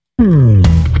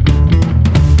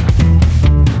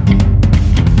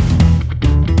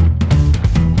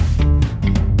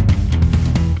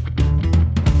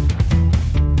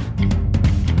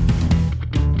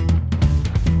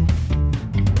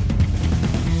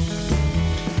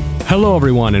Hello,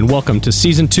 everyone, and welcome to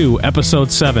Season 2,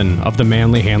 Episode 7 of the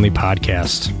Manly Hanley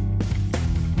Podcast.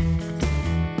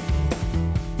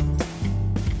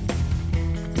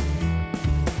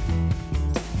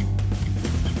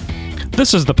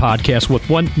 This is the podcast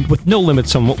with no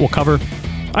limits on what we'll cover.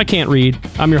 I can't read.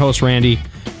 I'm your host, Randy.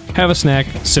 Have a snack,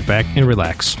 sit back, and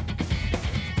relax.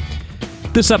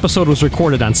 This episode was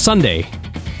recorded on Sunday,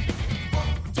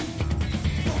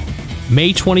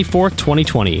 May 24th,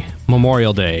 2020,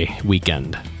 Memorial Day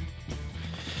weekend.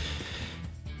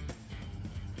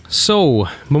 So,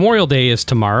 Memorial Day is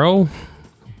tomorrow,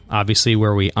 obviously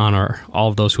where we honor all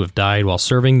of those who have died while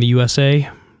serving the USA.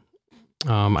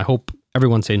 I hope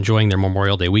everyone's enjoying their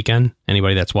Memorial Day weekend.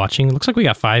 Anybody that's watching, it looks like we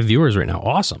got 5 viewers right now.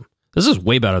 Awesome. This is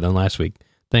way better than last week.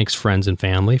 Thanks, friends and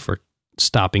family, for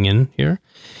stopping in here.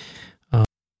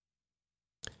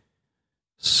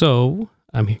 So,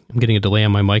 I'm getting a delay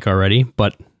on my mic already,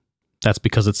 but that's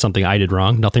because it's something I did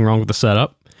wrong. Nothing wrong with the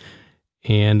setup.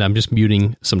 And I'm just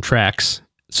muting some tracks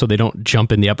so they don't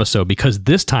jump in the episode, because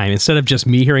this time, instead of just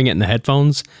me hearing it in the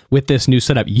headphones, with this new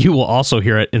setup, you will also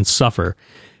hear it and suffer.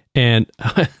 And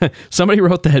somebody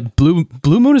wrote that Blue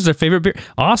Moon is their favorite beer.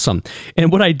 Awesome.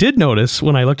 And what I did notice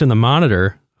when I looked in the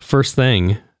monitor, first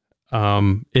thing,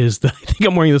 is that I think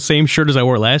I'm wearing the same shirt as I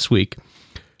wore last week.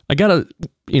 I gotta,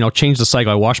 change the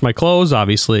cycle. I wash my clothes,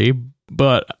 obviously,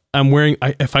 but I'm wearing,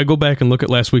 if I go back and look at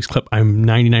last week's clip, I'm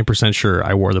 99% sure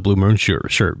I wore the Blue Moon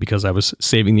shirt because I was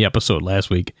saving the episode last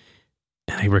week.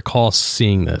 And I recall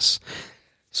seeing this.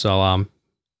 So,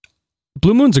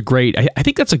 Blue Moon's a great, I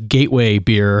think that's a gateway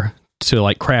beer to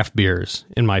like craft beers,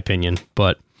 in my opinion.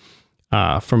 But,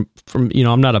 from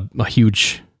I'm not a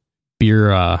huge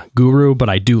beer, guru, but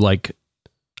I do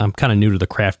I'm kind of new to the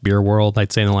craft beer world,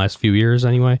 I'd say in the last few years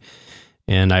anyway.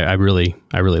 And I really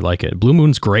like it. Blue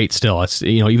Moon's great still. It's,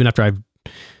 even after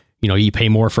you pay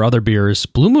more for other beers,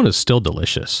 Blue Moon is still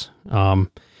delicious.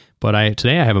 But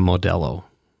today I have a Modelo.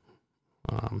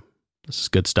 This is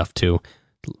good stuff too.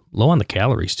 Low on the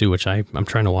calories too, which I'm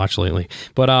trying to watch lately.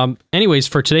 But anyways,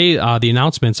 for today, the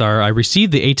announcements are I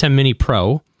received the A10 Mini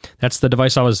Pro. That's the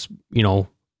device I was,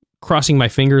 crossing my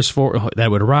fingers for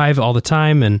that would arrive all the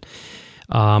time. And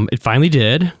it finally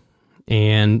did.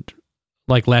 And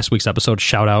like last week's episode,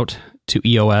 shout out to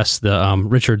EOS, the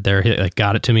Richard there, he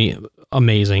got it to me.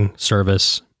 Amazing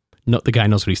service. No, the guy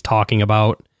knows what he's talking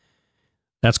about.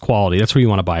 That's quality. That's where you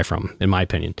want to buy from, in my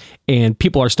opinion. And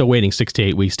people are still waiting 6 to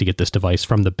 8 weeks to get this device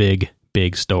from the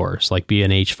big stores like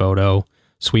B&H Photo,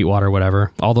 Sweetwater,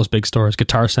 whatever. All those big stores,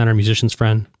 Guitar Center, Musician's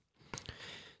Friend.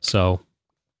 So,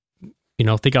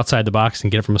 think outside the box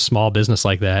and get it from a small business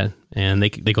like that. And they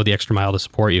go the extra mile to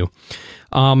support you.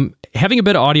 Having a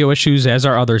bit of audio issues, as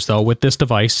are others, though, with this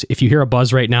device. If you hear a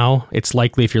buzz right now, it's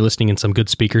likely if you're listening in some good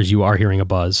speakers, you are hearing a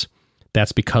buzz.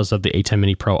 That's because of the A10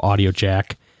 Mini Pro audio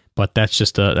jack. But that's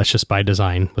just by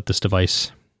design with this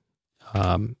device.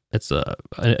 It's an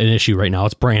issue right now.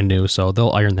 It's brand new, so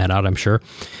they'll iron that out, I'm sure,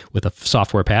 with a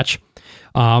software patch.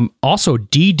 Also,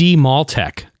 DD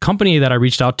Maltech, company that I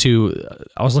reached out to.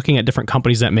 I was looking at different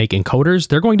companies that make encoders.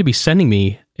 They're going to be sending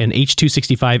me an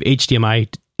H.265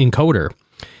 HDMI encoder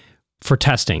for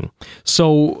testing.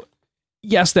 So,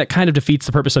 yes, that kind of defeats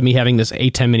the purpose of me having this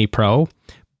A10 Mini Pro.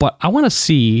 But I want to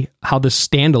see how this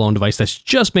standalone device that's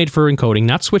just made for encoding,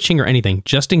 not switching or anything,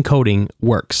 just encoding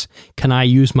works. Can I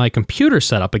use my computer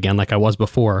setup again like I was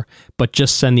before, but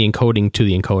just send the encoding to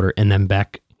the encoder and then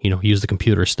back, use the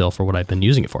computer still for what I've been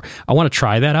using it for? I want to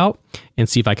try that out and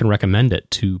see if I can recommend it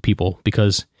to people,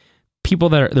 because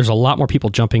there's a lot more people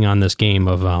jumping on this game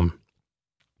of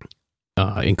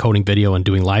encoding video and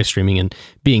doing live streaming and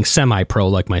being semi-pro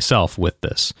like myself with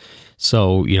this.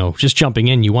 So, just jumping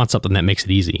in, you want something that makes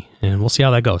it easy, and we'll see how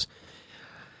that goes.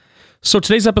 So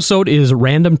today's episode is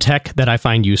random tech that I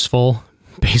find useful.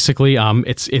 Basically,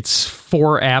 it's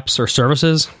 4 apps or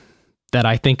services that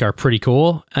I think are pretty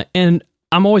cool. And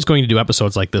I'm always going to do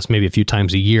episodes like this maybe a few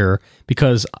times a year,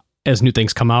 because as new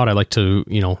things come out, I like to,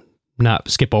 not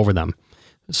skip over them.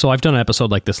 So I've done an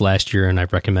episode like this last year, and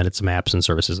I've recommended some apps and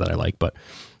services that I like. But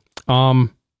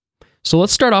so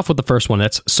let's start off with the first one.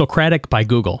 That's Socratic by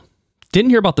Google.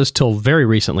 Didn't hear about this till very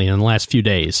recently, in the last few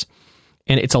days.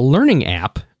 And it's a learning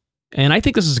app. And I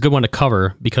think this is a good one to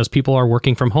cover because people are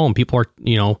working from home. People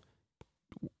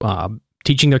are,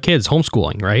 teaching their kids,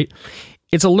 homeschooling, right?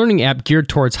 It's a learning app geared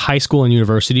towards high school and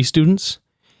university students,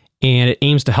 and it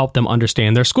aims to help them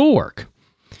understand their schoolwork.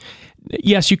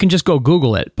 Yes, you can just go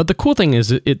Google it, but the cool thing is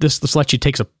this lets you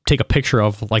take a picture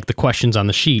of like the questions on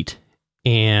the sheet,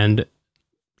 and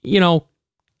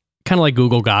kind of like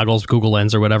Google Goggles, Google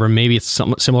Lens or whatever. Maybe it's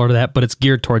somewhat similar to that, but it's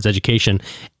geared towards education,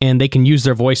 and they can use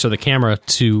their voice or the camera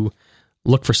to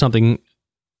look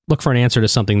for an answer to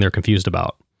something they're confused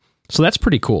about. So that's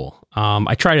pretty cool.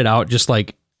 I tried it out, just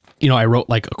like, I wrote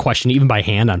like a question even by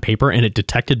hand on paper, and it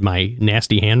detected my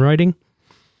nasty handwriting.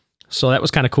 So that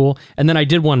was kind of cool. And then I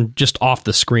did one just off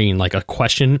the screen, like a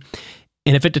question.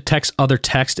 And if it detects other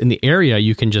text in the area,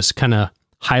 you can just kind of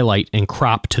highlight and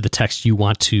crop to the text you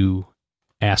want to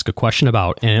ask a question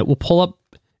about. And it will pull up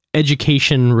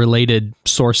education related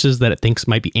sources that it thinks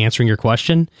might be answering your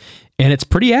question. And it's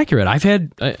pretty accurate. I've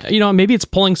had, maybe it's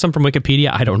pulling some from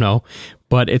Wikipedia. I don't know,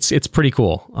 but it's pretty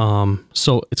cool.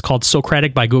 So it's called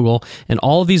Socratic by Google. And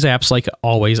all of these apps, like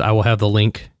always, I will have the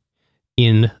link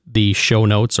in the show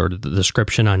notes or the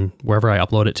description on wherever I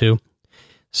upload it to.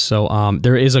 So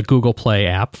there is a Google Play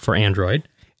app for Android,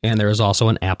 and there is also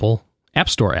an Apple App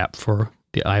Store app for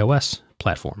the iOS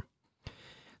platform.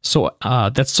 So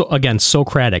that's, again,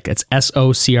 Socratic. It's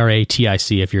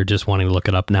Socratic if you're just wanting to look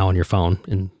it up now on your phone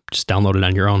and just download it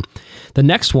on your own. The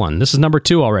next one, this is number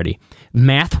 2 already,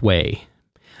 Mathway.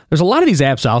 There's a lot of these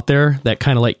apps out there that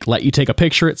kind of like let you take a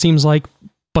picture, it seems like,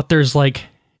 but there's like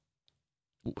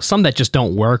some that just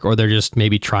don't work, or they're just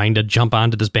maybe trying to jump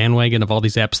onto this bandwagon of all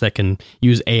these apps that can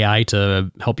use AI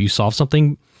to help you solve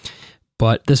something.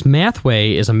 But this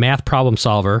Mathway is a math problem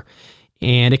solver,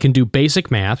 and it can do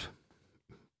basic math,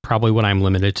 probably what I'm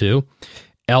limited to,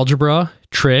 algebra,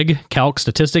 trig, calc,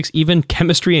 statistics, even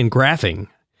chemistry and graphing.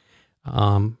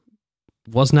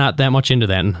 Was not that much into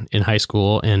that in high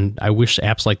school, and I wish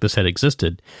apps like this had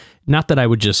existed. Not that I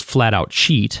would just flat out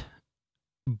cheat,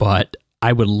 but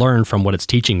I would learn from what it's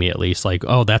teaching me, at least. Like,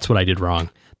 oh, that's what I did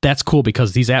wrong. That's cool,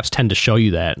 because these apps tend to show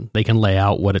you that. They can lay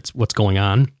out what's going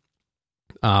on.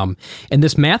 And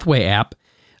this Mathway app,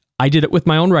 I did it with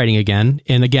my own writing again.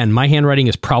 And again, my handwriting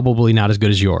is probably not as good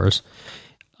as yours.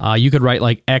 You could write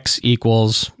like x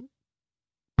plus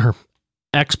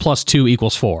 2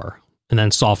 equals 4, and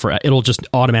then solve for, it'll just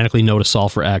automatically know to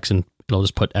solve for x, and it'll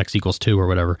just put x equals 2 or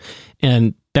whatever.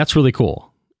 And that's really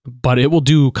cool. But it will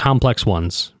do complex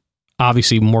ones,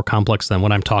 obviously more complex than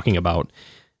what I'm talking about,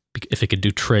 if it could do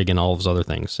trig and all of those other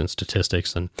things and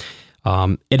statistics. And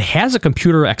it has a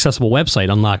computer accessible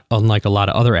website, unlike a lot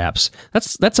of other apps.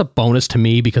 That's a bonus to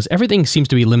me, because everything seems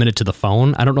to be limited to the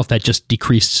phone. I don't know if that just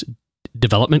decreased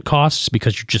development costs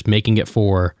because you're just making it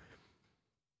for,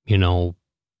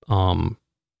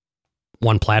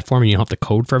 one platform, and you don't have to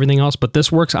code for everything else. But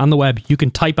this works on the web. You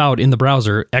can type out in the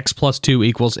browser x plus 2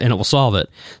 equals, and it will solve it.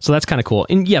 So that's kind of cool.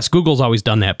 And yes, Google's always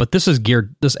done that, but this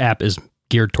app is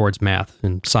geared towards math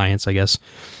and science, I guess.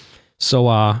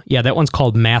 So that one's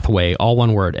called Mathway, all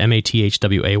one word,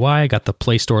 Mathway. I got the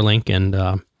Play Store link,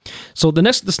 and so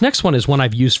this next one is one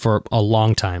I've used for a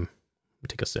long time. Let me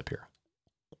take a sip here.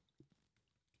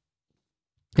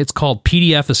 It's called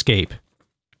PDF Escape.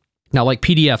 Now, like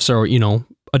PDFs are,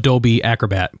 Adobe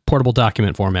Acrobat, portable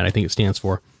document format, I think it stands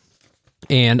for.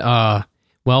 And,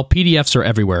 PDFs are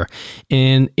everywhere.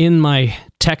 And in my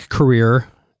tech career,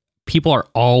 people are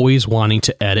always wanting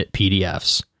to edit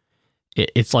PDFs.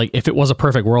 It's like, if it was a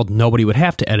perfect world, nobody would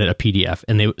have to edit a PDF.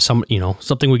 And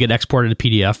something would get exported to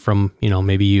PDF from,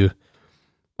 maybe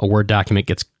a Word document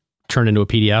gets turned into a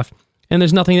PDF, and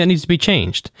there's nothing that needs to be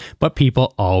changed. But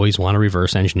people always want to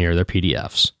reverse engineer their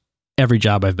PDFs. Every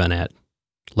job I've been at,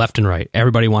 left and right,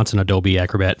 everybody wants an Adobe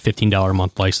Acrobat $15 a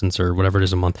month license, or whatever it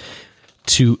is a month,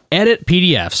 to edit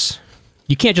PDFs.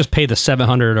 You can't just pay the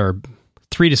 $700 or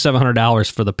 $300 to $700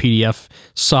 for the PDF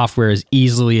software as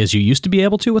easily as you used to be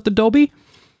able to with Adobe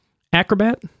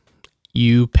Acrobat.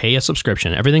 You pay a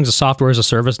subscription. Everything's a software as a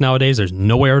service nowadays. There's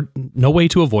no way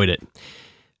to avoid it,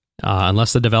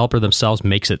 unless the developer themselves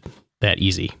makes it that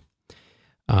easy.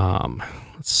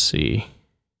 Let's see.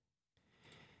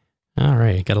 All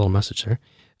right, got a little message there.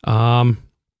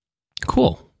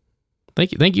 Cool.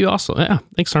 Thank you also. Yeah,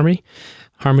 thanks,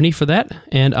 Harmony for that.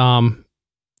 And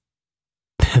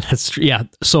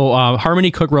So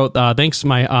Harmony Cook wrote,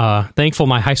 thankful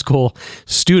my high school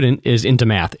student is into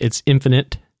math. It's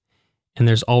infinite, and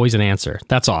there's always an answer.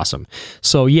 That's awesome.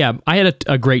 So yeah, I had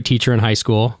a great teacher in high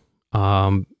school.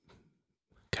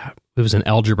 It was in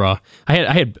algebra. I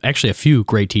had actually a few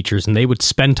great teachers, and they would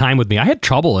spend time with me. I had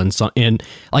trouble in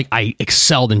I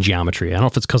excelled in geometry. I don't know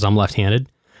if it's because I'm left-handed,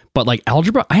 but like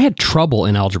algebra, I had trouble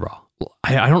in algebra.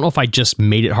 I don't know if I just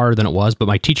made it harder than it was, but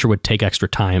my teacher would take extra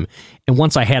time. And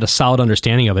once I had a solid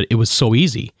understanding of it, it was so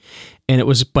easy. And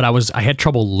I had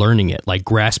trouble learning it, like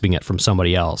grasping it from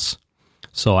somebody else.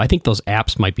 So I think those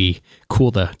apps might be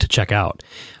cool to check out.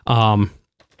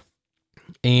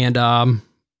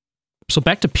 So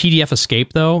back to PDF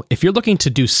Escape, though, if you're looking to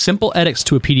do simple edits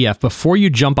to a PDF before you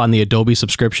jump on the Adobe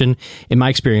subscription, in my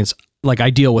experience, like I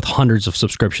deal with hundreds of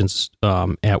subscriptions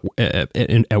at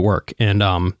work, and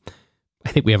I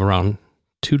think we have around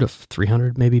 200 to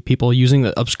 300 maybe people using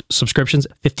the subscriptions.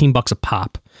 $15 a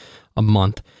pop a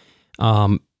month.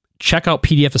 Check out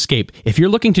PDF Escape. If you're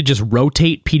looking to just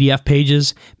rotate PDF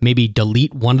pages, maybe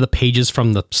delete one of the pages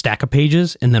from the stack of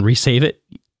pages and then resave it,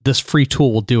 this free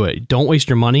tool will do it. Don't waste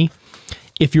your money.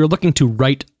 If you're looking to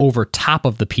write over top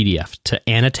of the PDF, to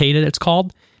annotate it, it's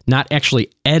called, not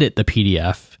actually edit the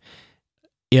PDF,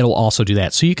 it'll also do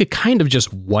that. So you could kind of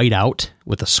just white out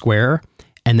with a square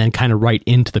and then kind of write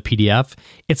into the PDF.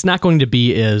 It's not going to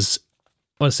be as,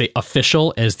 let's say,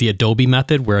 official as the Adobe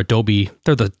method, where Adobe,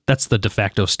 that's the de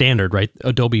facto standard, right?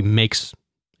 Adobe makes,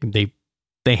 they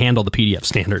handle the PDF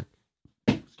standard.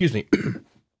 Excuse me.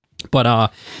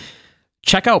 But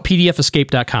check out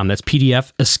pdfescape.com. That's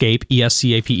pdfescape,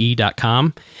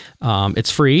 escape.com.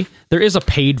 It's free. There is a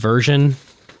paid version,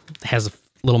 has a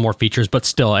little more features, but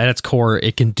still, at its core,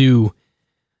 it can do,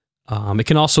 it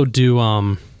can also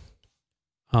do,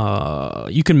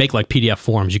 you can make like PDF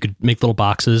forms. You could make little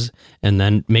boxes and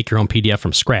then make your own PDF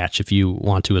from scratch if you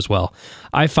want to as well.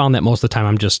 I found that most of the time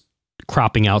I'm just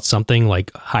cropping out something,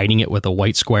 like hiding it with a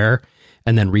white square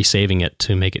and then resaving it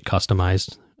to make it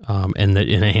customized. And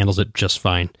it handles it just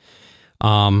fine.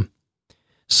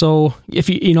 So if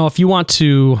you want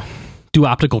to do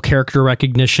optical character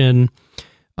recognition,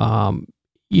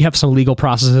 you have some legal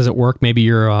processes at work. Maybe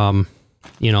you're,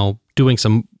 doing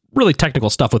some really technical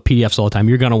stuff with PDFs all the time.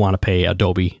 You're going to want to pay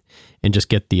Adobe and just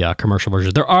get the commercial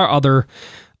version. There are other,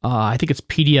 I think it's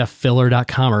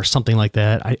pdffiller.com or something like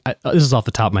that. I this is off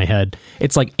the top of my head.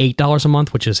 It's like $8 a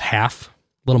month, which is a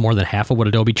little more than half of what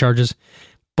Adobe charges.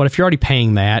 But if you're already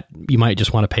paying that, you might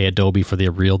just want to pay Adobe for the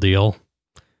real deal.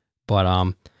 But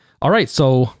all right,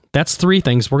 so that's 3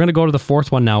 things. We're going to go to the 4th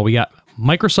one now. We got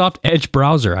Microsoft Edge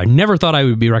browser. I never thought I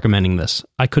would be recommending this.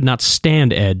 I could not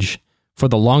stand Edge for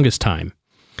the longest time.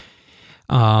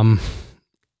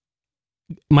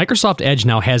 Microsoft Edge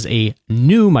now has a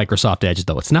new Microsoft Edge,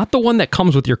 though. It's not the one that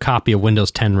comes with your copy of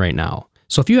Windows 10 right now.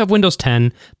 So if you have Windows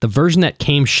 10, the version that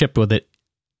came shipped with it,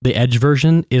 the Edge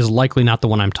version, is likely not the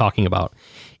one I'm talking about.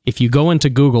 If you go into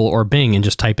Google or Bing and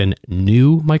just type in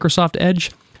new Microsoft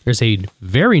Edge, there's a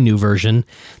very new version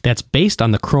that's based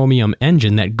on the Chromium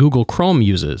engine that Google Chrome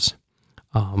uses.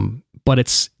 But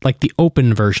it's like the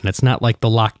open version. It's not like the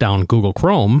lockdown Google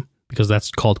Chrome, because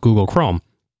that's called Google Chrome.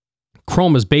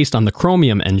 Chrome is based on the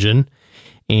Chromium engine,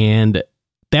 and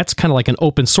that's kind of like an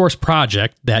open source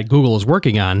project that Google is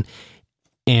working on,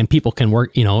 and people can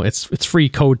work, it's free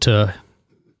code to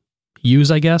use,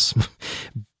 I guess.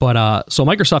 But so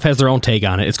Microsoft has their own take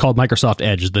on it. It's called Microsoft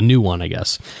Edge, the new one, I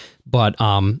guess. But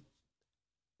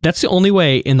that's the only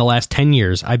way in the last 10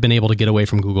 years I've been able to get away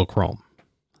from Google Chrome.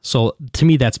 So to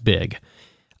me, that's big.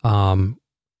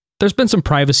 There's been some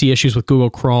privacy issues with Google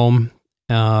Chrome,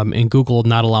 and Google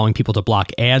not allowing people to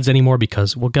block ads anymore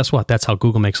because, well, guess what? That's how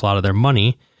Google makes a lot of their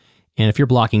money. And if you're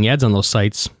blocking ads on those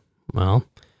sites, well,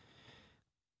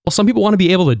 some people want to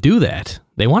be able to do that.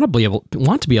 They want to be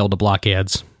able to block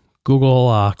ads.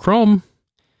 Google Chrome,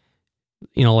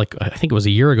 like I think it was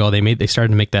a year ago, they started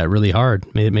to make that really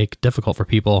hard, made it make it difficult for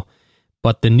people.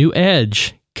 But the new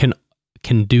Edge can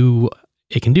do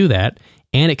that.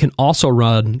 And it can also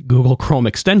run Google Chrome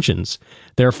extensions.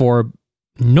 Therefore,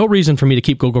 no reason for me to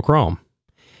keep Google Chrome.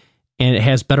 And it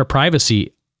has better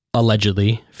privacy,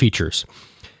 allegedly, features.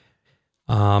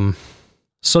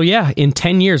 So yeah, in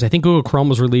 10 years, I think Google Chrome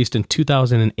was released in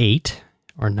 2008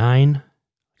 or 9,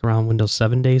 around Windows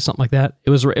 7 days, something like that. It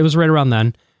was right around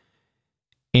then.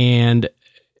 And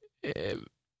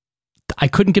I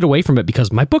couldn't get away from it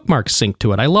because my bookmarks sync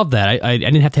to it. I love that. I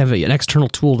didn't have to have an external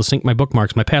tool to sync my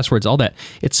bookmarks, my passwords, all that.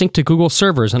 It synced to Google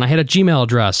servers, and I had a Gmail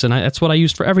address, and that's what I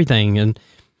used for everything. And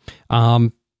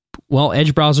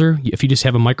Edge browser, if you just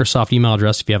have a Microsoft email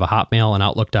address, if you have a Hotmail and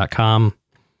Outlook.com,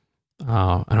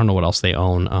 I don't know what else they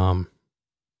own,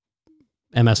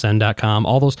 MSN.com,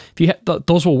 all those. If you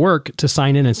those will work to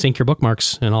sign in and sync your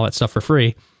bookmarks and all that stuff for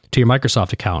free to your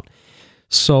Microsoft account.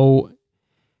 So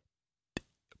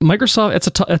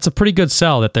Microsoft, it's a pretty good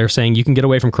sell that they're saying you can get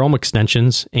away from Chrome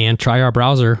extensions and try our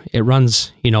browser. It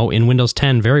runs, in Windows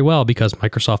 10 very well because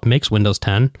Microsoft makes Windows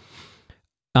 10.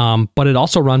 But it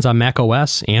also runs on Mac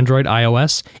OS, Android,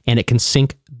 iOS, and it can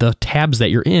sync the tabs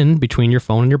that you're in between your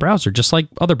phone and your browser, just like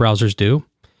other browsers do.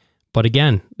 But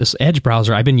again, this Edge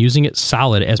browser, I've been using it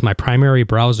solid as my primary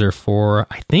browser for,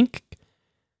 I think,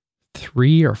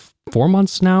 3 or 4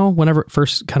 months now, whenever it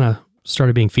first kind of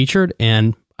started being featured,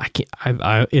 and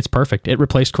it's perfect. It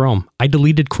replaced Chrome. I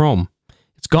deleted Chrome.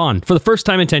 It's gone for the first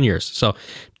time in 10 years. So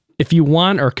if you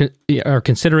want or are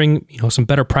considering, some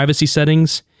better privacy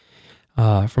settings,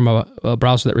 from a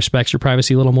browser that respects your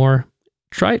privacy a little more,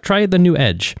 try the new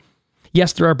Edge.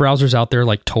 Yes, there are browsers out there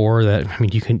like Tor that, I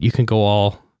mean, you can go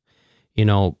all,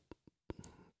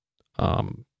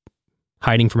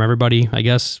 hiding from everybody, I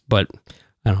guess, but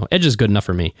I don't know. Edge is good enough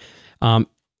for me.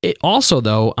 It also,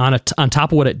 though, on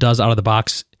top of what it does out of the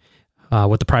box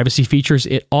with the privacy features,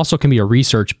 it also can be a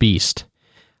research beast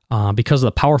because of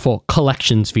the powerful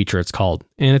collections feature, it's called.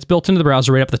 And it's built into the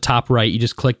browser right up at the top right. You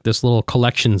just click this little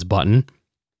collections button.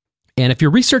 And if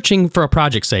you're researching for a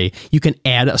project, say, you can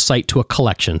add a site to a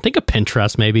collection. Think of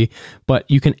Pinterest maybe, but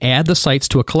you can add the sites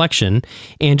to a collection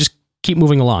and just keep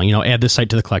moving along. Add this site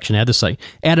to the collection, add this site,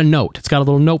 add a note. It's got a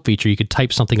little note feature. You could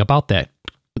type something about the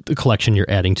collection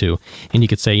you're adding to, and you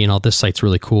could say, this site's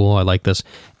really cool. I like this.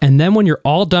 And then when you're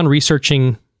all done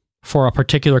researching for a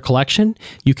particular collection,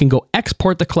 you can go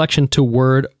export the collection to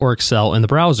Word or Excel in the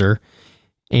browser.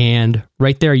 And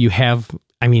right there you have,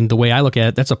 the way I look at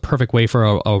it, that's a perfect way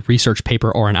for a research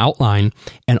paper or an outline,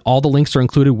 and all the links are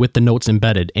included with the notes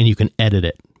embedded, and you can edit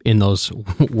it in those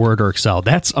Word or Excel.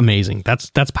 That's amazing.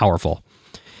 That's powerful.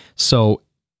 So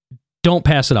don't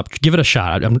pass it up. Give it a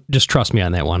shot. Just trust me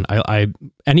on that one.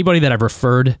 Anybody that I've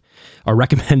referred or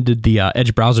recommended the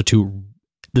Edge browser to,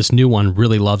 this new one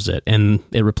really loves it, and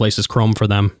it replaces Chrome for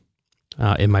them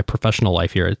in my professional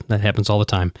life here. That happens all the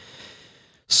time.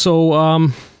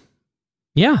 So,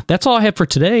 yeah, that's all I have for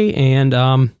today. And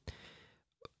on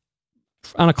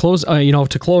a close,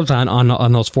 to close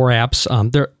on those 4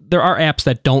 apps, there are apps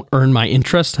that don't earn my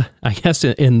interest, I guess.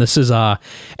 And this is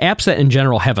apps that in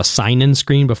general have a sign-in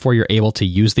screen before you're able to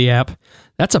use the app.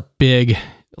 That's a big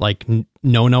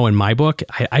no in my book.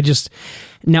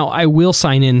 Now I will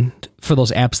sign in for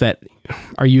those apps that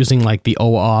are using like the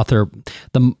OAuth or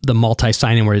the multi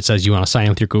sign-in where it says you want to sign in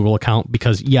with your Google account,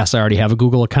 because yes, I already have a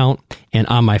Google account, and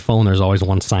on my phone there's always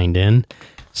one signed in.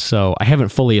 So I haven't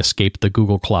fully escaped the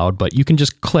Google Cloud, but you can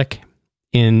just click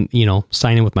in,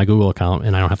 sign in with my Google account,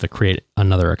 and I don't have to create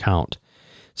another account.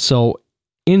 So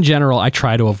in general, I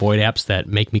try to avoid apps that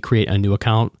make me create a new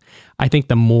account. I think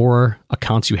the more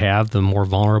accounts you have, the more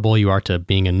vulnerable you are to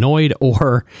being annoyed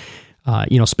or,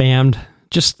 spammed,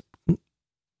 just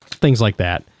things like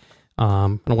that. I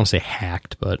don't want to say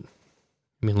hacked, but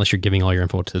unless you're giving all your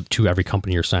info to every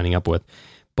company you're signing up with.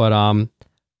 But,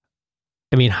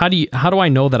 how do I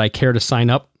know that I care to sign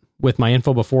up with my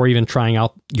info before even trying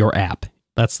out your app?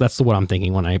 That's what I'm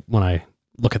thinking when I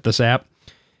look at this app,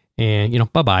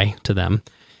 and, bye-bye to them.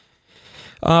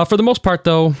 For the most part,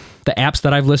 though, the apps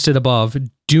that I've listed above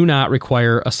do not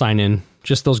require a sign-in.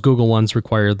 Just those Google ones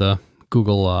require the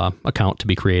Google account to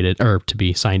be created or to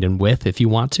be signed in with if you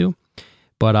want to.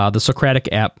 But the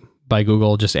Socratic app by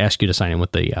Google just asks you to sign in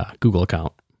with the Google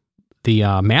account. The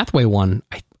Mathway one,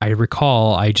 I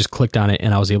recall I just clicked on it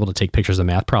and I was able to take pictures of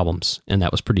math problems, and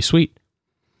that was pretty sweet.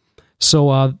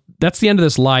 So that's the end of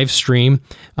this live stream.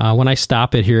 When I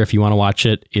stop it here, if you want to watch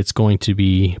it, it's going to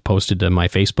be posted to my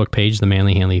Facebook page, the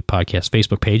Manly Hanley Podcast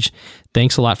Facebook page.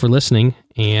 Thanks a lot for listening.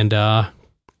 And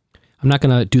I'm not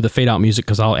going to do the fade out music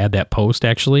because I'll add that post,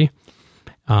 actually.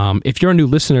 If you're a new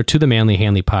listener to the Manly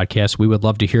Hanley Podcast, we would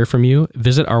love to hear from you.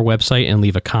 Visit our website and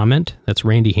leave a comment. That's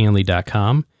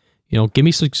randyhanley.com. Give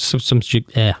me some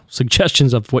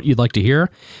suggestions of what you'd like to hear,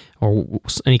 or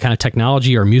any kind of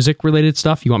technology or music related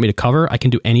stuff you want me to cover. I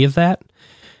can do any of that.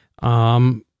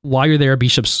 While you're there, be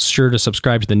sure to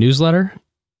subscribe to the newsletter,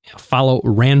 follow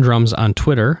Randrums on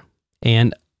Twitter,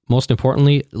 and most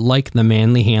importantly, like the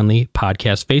Manly Hanley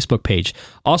Podcast Facebook page.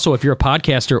 Also, if you're a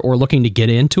podcaster or looking to get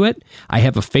into it, I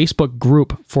have a Facebook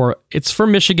group it's for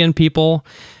Michigan people,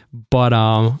 but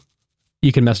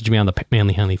you can message me on the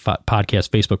Manly Hanley Podcast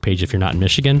Facebook page if you're not in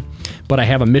Michigan. But I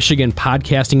have a Michigan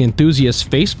podcasting enthusiast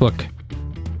Facebook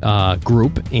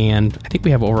group, and I think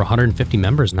we have over 150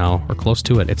 members now, or close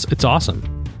to it. It's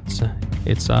awesome.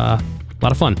 It's a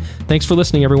lot of fun. Thanks for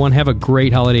listening, everyone. Have a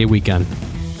great holiday weekend.